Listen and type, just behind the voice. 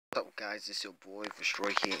What's up guys, it's your boy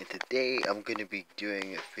Destroy here, and today I'm going to be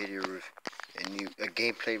doing a video a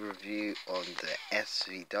gameplay review on the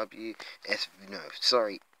SVD,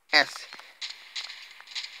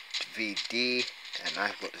 and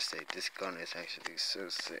I've got to say this gun is actually so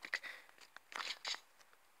sick.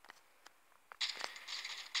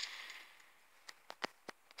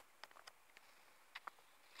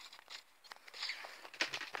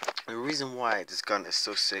 The reason why this gun is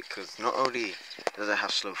so sick, because not only does it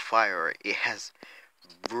have slow fire, it has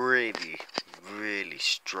really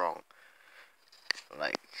strong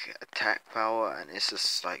attack power, and it's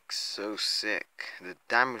just like so sick. The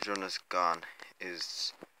damage on this gun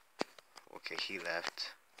is okay. He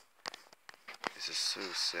left. This is so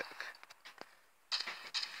sick.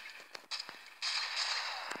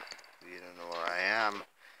 You don't know where I am.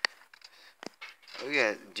 Oh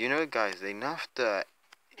yeah, do you know guys, they nerfed the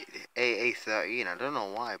AA-13. I don't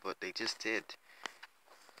know why, but they just did.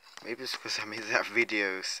 Maybe it's because I made that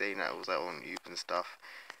video saying that it was on YouTube and stuff.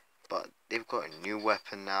 But they've got a new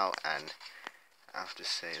weapon now, and I have to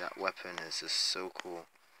say that weapon is just so cool.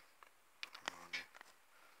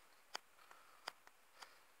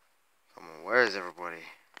 Come on, where is everybody?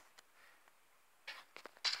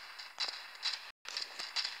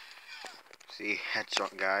 See,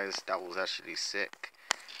 headshot guys, that was actually sick.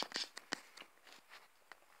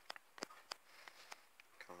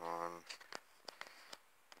 Come on.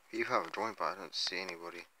 You have a joint, but I don't see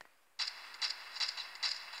anybody.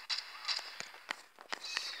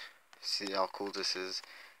 See how cool this is?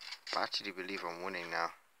 I actually believe I'm winning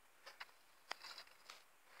now.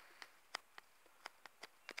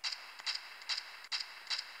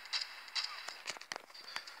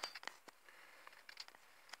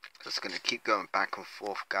 Just gonna keep going back and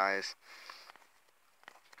forth, guys.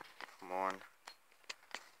 Come on.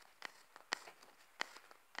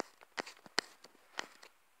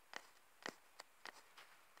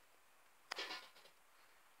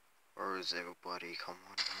 Where is everybody? Come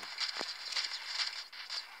on.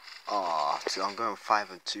 Oh, so I'm going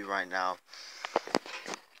 5-2 right now.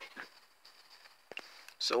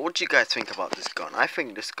 So what do you guys think about this gun? I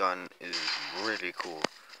think this gun is really cool.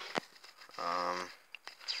 Come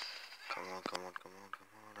on.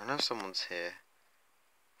 I know someone's here,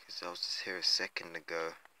 because I was just here a second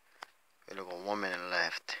ago. We only got 1 minute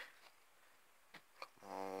left.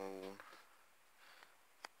 Come on.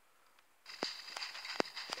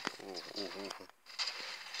 Ooh.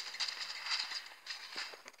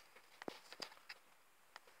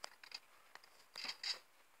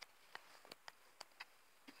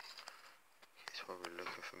 He's probably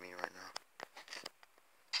looking for me right now.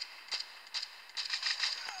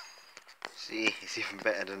 See, it's even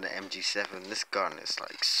better than the MG7. This gun is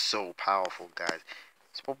like so powerful, guys.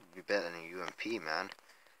 It's probably better than a UMP, man.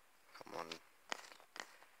 Come on.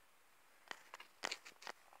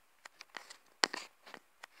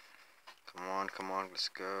 Come on, let's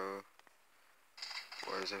go.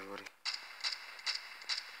 Where is everybody?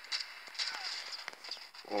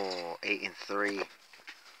 Oh, 8-3.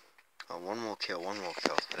 Oh, one more kill.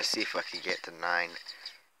 Let's see if I can get to 9.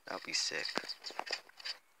 That'll be sick.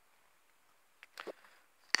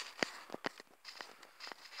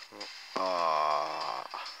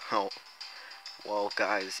 Oh, well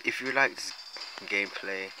guys, if you like this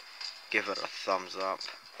gameplay, give it a thumbs up.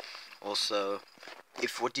 Also,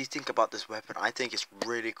 what do you think about this weapon? I think it's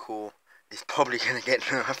really cool. It's probably gonna get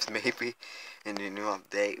nerfed maybe in the new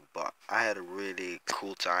update, but I had a really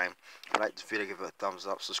cool time. If you like this video, give it a thumbs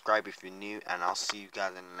up, subscribe if you're new, and I'll see you guys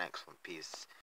in the next one. Peace.